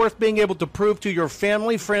 $4.16 even worth being able to prove to your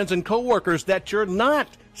family, friends, and coworkers that you're not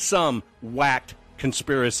some whacked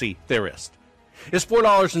conspiracy theorist? Is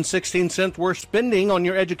 $4.16 worth spending on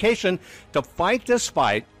your education to fight this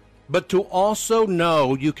fight, but to also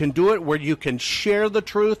know you can do it where you can share the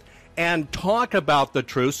truth and talk about the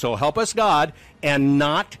truth, so help us God, and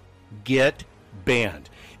not get banned?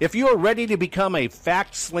 If you are ready to become a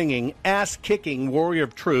fact-slinging, ass-kicking warrior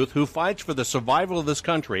of truth who fights for the survival of this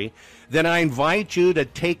country, then I invite you to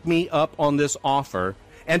take me up on this offer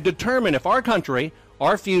and determine if our country,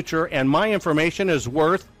 our future, and my information is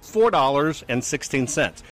worth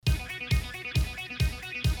 $4.16.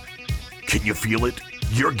 Can you feel it?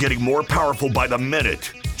 You're getting more powerful by the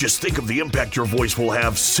minute. Just think of the impact your voice will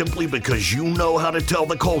have simply because you know how to tell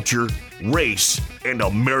the culture, race, and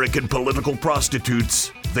American political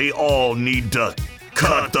prostitutes they all need to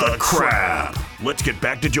cut the crap. Let's get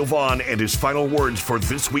back to Jovan and his final words for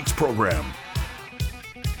this week's program.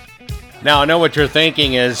 Now, I know what you're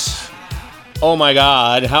thinking is, oh my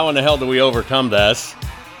God, how in the hell do we overcome this?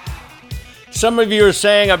 Some of you are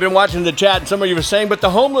saying, I've been watching the chat, and some of you are saying, but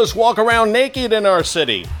the homeless walk around naked in our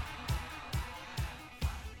city.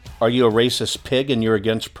 Are you a racist pig and you're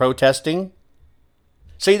against protesting?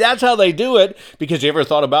 See, that's how they do it, because you ever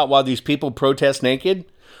thought about why these people protest naked?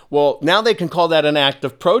 Well, now they can call that an act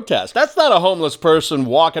of protest. That's not a homeless person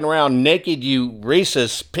walking around naked, you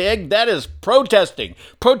racist pig. That is protesting.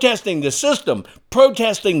 Protesting the system.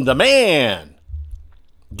 Protesting the man.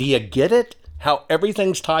 Do you get it? How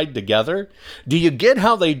everything's tied together? Do you get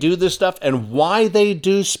how they do this stuff and why they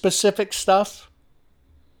do specific stuff?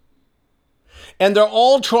 And they're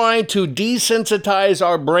all trying to desensitize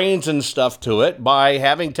our brains and stuff to it by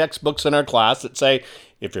having textbooks in our class that say,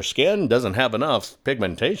 if your skin doesn't have enough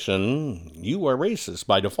pigmentation, you are racist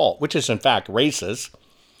by default, which is in fact racist.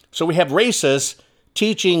 So we have racists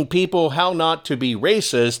teaching people how not to be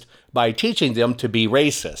racist by teaching them to be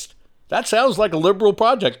racist. That sounds like a liberal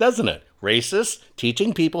project, doesn't it? Racists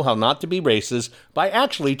teaching people how not to be racist by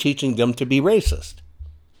actually teaching them to be racist.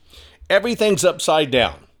 Everything's upside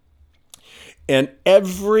down. And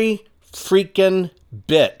every freaking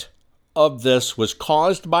bit of this was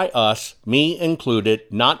caused by us, me included,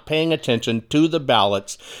 not paying attention to the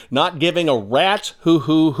ballots, not giving a rat's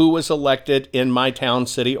who was elected in my town,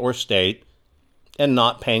 city, or state, and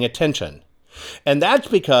not paying attention. And that's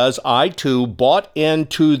because I, too, bought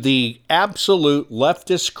into the absolute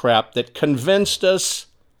leftist crap that convinced us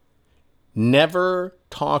never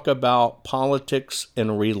talk about politics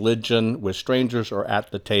and religion with strangers or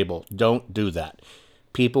at the table. Don't do that.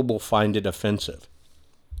 People will find it offensive.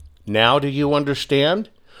 Now do you understand?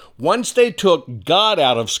 Once they took God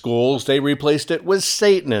out of schools, they replaced it with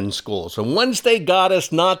Satan in schools. And once they got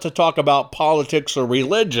us not to talk about politics or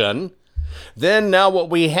religion, then now what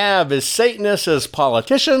we have is Satanists as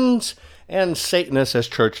politicians and Satanists as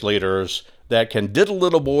church leaders that can diddle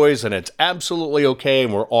little boys, and it's absolutely okay,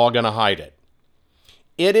 and we're all going to hide it.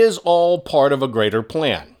 It is all part of a greater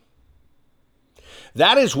plan.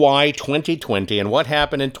 That is why 2020 and what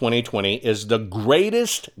happened in 2020 is the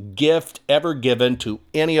greatest gift ever given to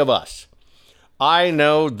any of us. I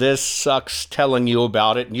know this sucks telling you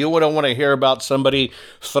about it. You wouldn't want to hear about somebody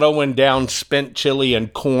throwing down spent chili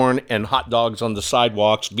and corn and hot dogs on the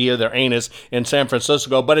sidewalks via their anus in San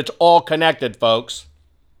Francisco, but it's all connected, folks.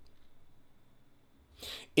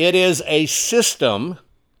 It is a system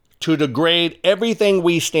to degrade everything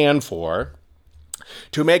we stand for,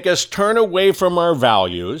 to make us turn away from our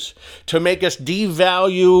values, to make us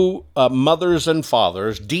devalue mothers and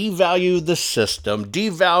fathers, devalue the system,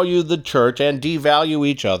 devalue the church, and devalue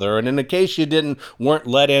each other. And in the case you weren't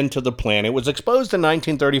let into the plan, it was exposed in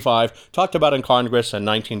 1935, talked about in Congress in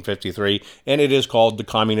 1953, and it is called the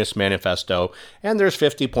Communist Manifesto. And there's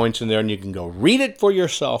 50 points in there, and you can go read it for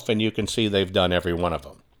yourself, and you can see they've done every one of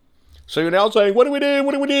them. So you're now saying, what do we do?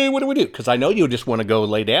 What do we do? What do we do? Because I know you just want to go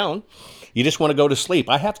lay down. You just want to go to sleep.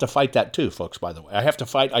 I have to fight that too, folks, by the way. I have to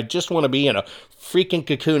fight. I just want to be in a freaking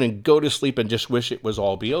cocoon and go to sleep and just wish it was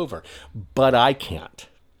all be over. But I can't.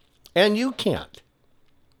 And you can't.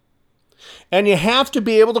 And you have to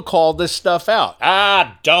be able to call this stuff out.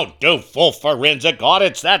 Don't do full forensic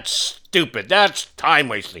audits. That's stupid. That's time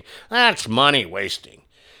wasting. That's money wasting.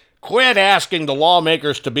 Quit asking the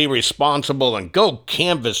lawmakers to be responsible and go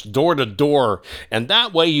canvass door to door. And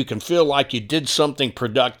that way you can feel like you did something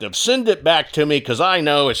productive. Send it back to me because I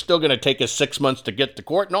know it's still going to take us 6 months to get to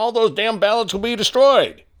court and all those damn ballots will be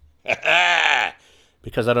destroyed.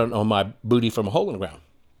 Because I don't know my booty from a hole in the ground.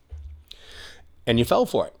 And you fell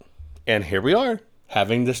for it. And here we are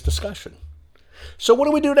having this discussion. So what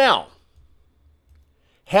do we do now?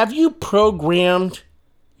 Have you programmed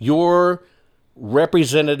your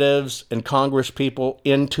representatives and Congress people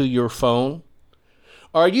into your phone?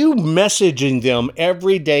 Are you messaging them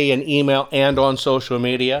every day in email and on social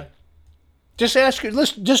media? Just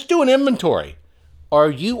just do an inventory. Are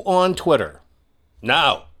you on Twitter?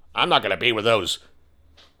 No, I'm not going to be with those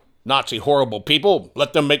Nazi horrible people.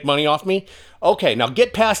 Let them make money off me. Okay, now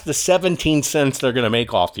get past the 17 cents they're going to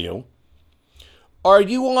make off you. Are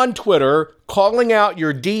you on Twitter calling out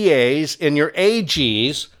your DAs and your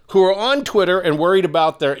AGs who are on Twitter and worried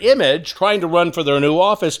about their image, trying to run for their new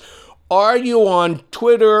office? Are you on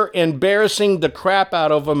Twitter embarrassing the crap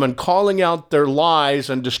out of them and calling out their lies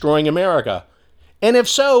and destroying America? And if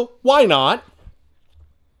so, why not?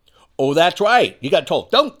 Oh, that's right. You got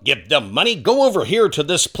told, don't give them money. Go over here to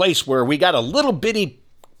this place where we got a little bitty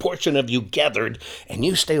portion of you gathered, and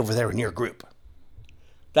you stay over there in your group.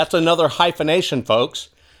 That's another hyphenation, folks.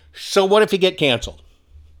 So what if you get canceled?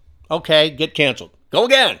 Okay, get canceled. Go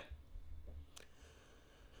again.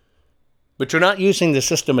 But you're not using the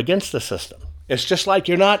system against the system. It's just like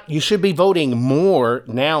you should be voting more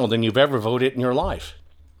now than you've ever voted in your life.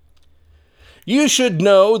 You should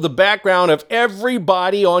know the background of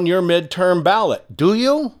everybody on your midterm ballot. Do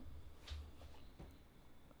you?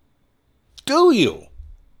 Do you?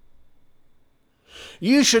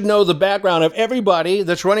 You should know the background of everybody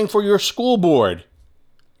that's running for your school board.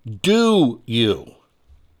 Do you?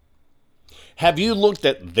 Have you looked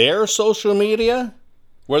at their social media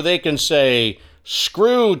where they can say,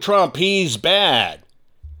 screw Trump, he's bad?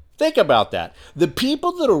 Think about that. The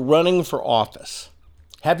people that are running for office,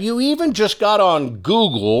 have you even just got on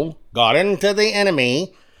Google, got into the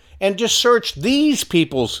enemy, and just searched these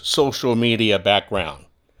people's social media background?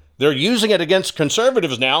 They're using it against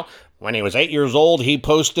conservatives now. When he was 8 years old, he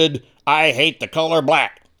posted, I hate the color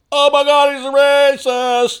black. Oh my God, he's a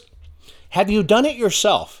racist. Have you done it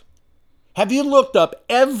yourself? Have you looked up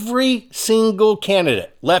every single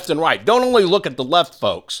candidate, left and right? Don't only look at the left,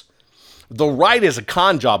 folks. The right is a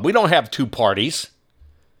con job. We don't have two parties.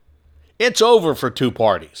 It's over for two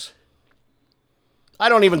parties. I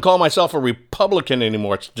don't even call myself a Republican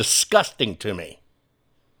anymore. It's disgusting to me.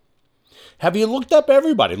 Have you looked up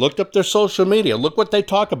everybody? Looked up their social media? Look what they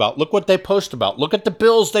talk about. Look what they post about. Look at the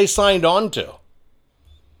bills they signed on to.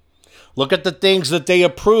 Look at the things that they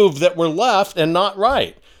approved that were left and not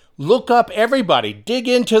right. Look up everybody. Dig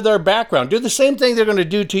into their background. Do the same thing they're going to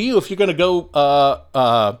do to you if you're going to go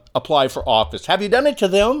apply for office. Have you done it to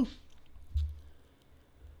them?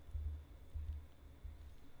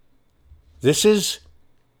 This is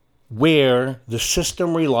where the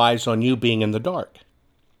system relies on you being in the dark.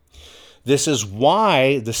 This is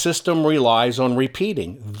why the system relies on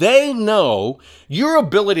repeating. They know your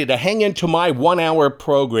ability to hang into my 1-hour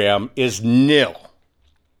program is nil.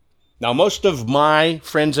 Now, most of my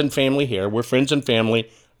friends and family here, we're friends and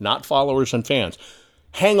family, not followers and fans,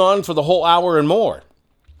 hang on for the whole hour and more.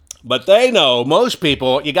 But they know, most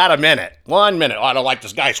people, you got a minute, 1 minute. Oh, I don't like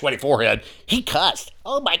this guy's sweaty forehead. He cussed.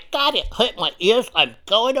 Oh my God, it hurt my ears. I'm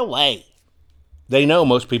going away. They know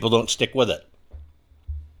most people don't stick with it.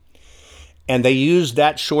 And they use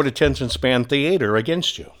that short attention span theater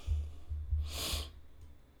against you.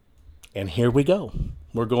 And here we go.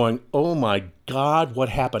 We're going, oh my God, what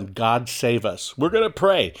happened? God save us. We're going to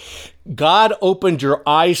pray. God opened your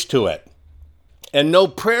eyes to it. And no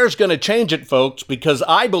prayer's going to change it, folks, because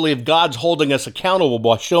I believe God's holding us accountable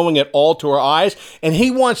by showing it all to our eyes. And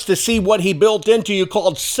he wants to see what he built into you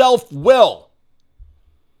called self-will.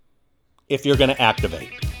 If you're going to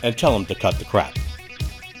activate and tell him to cut the crap.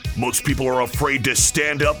 Most people are afraid to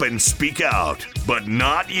stand up and speak out, but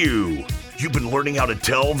not you. You've been learning how to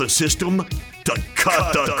tell the system to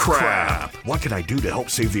cut the crap. What can I do to help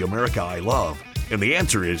save the America I love? And the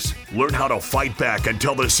answer is learn how to fight back and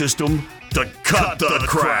tell the system to cut the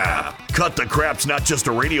crap. Cut the Crap's not just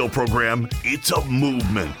a radio program, it's a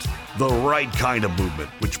movement. The right kind of movement,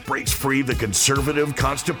 which breaks free the conservative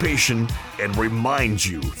constipation and reminds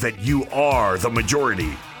you that you are the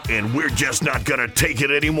majority. And we're just not gonna take it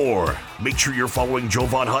anymore. Make sure you're following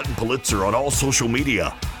Jovan Hutton Pulitzer on all social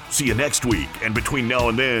media. See you next week, and between now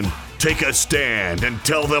and then, take a stand and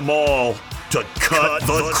tell them all to cut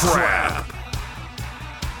the crap.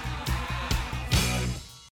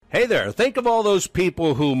 Hey there, think of all those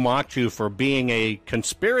people who mocked you for being a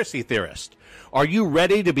conspiracy theorist. Are you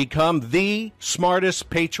ready to become the smartest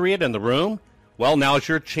patriot in the room? Well, now's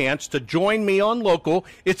your chance to join me on Local.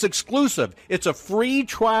 It's exclusive. It's a free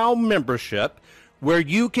trial membership where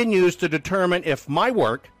you can use to determine if my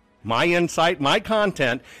work, my insight, my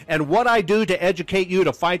content, and what I do to educate you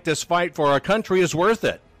to fight this fight for our country is worth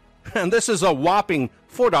it. And this is a whopping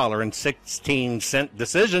 $4.16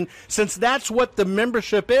 decision, since that's what the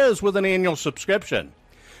membership is with an annual subscription.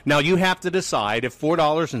 Now, you have to decide if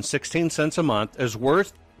 $4.16 a month is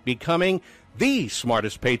worth becoming the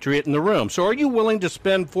smartest patriot in the room. So are you willing to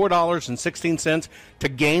spend $4.16 to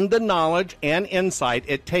gain the knowledge and insight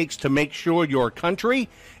it takes to make sure your country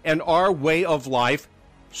and our way of life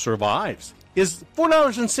survives? Is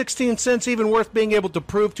 $4.16 even worth being able to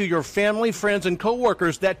prove to your family, friends, and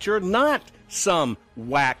coworkers that you're not some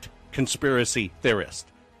whacked conspiracy theorist?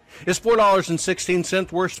 Is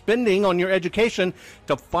 $4.16 worth spending on your education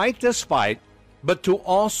to fight this fight, but to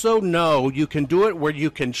also know you can do it where you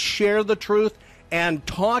can share the truth and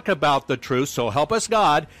talk about the truth, so help us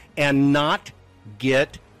God, and not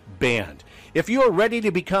get banned? If you are ready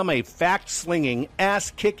to become a fact-slinging,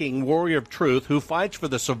 ass-kicking warrior of truth who fights for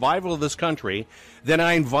the survival of this country, then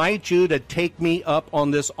I invite you to take me up on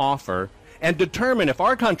this offer and determine if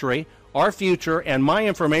our country, our future, and my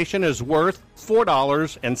information is worth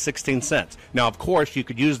 $4.16. Now, of course, you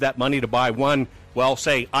could use that money to buy one, well,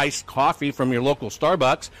 say, iced coffee from your local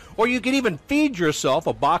Starbucks, or you could even feed yourself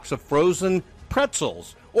a box of frozen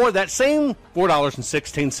pretzels. Or that same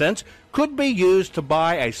 $4.16 could be used to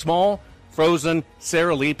buy a small frozen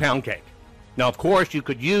Sara Lee pound cake. Now, of course, you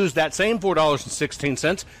could use that same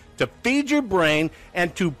 $4.16 to feed your brain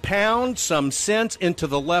and to pound some sense into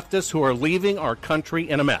the leftists who are leaving our country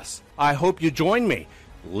in a mess. I hope you join me.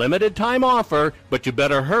 Limited time offer, but you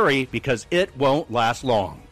better hurry because it won't last long.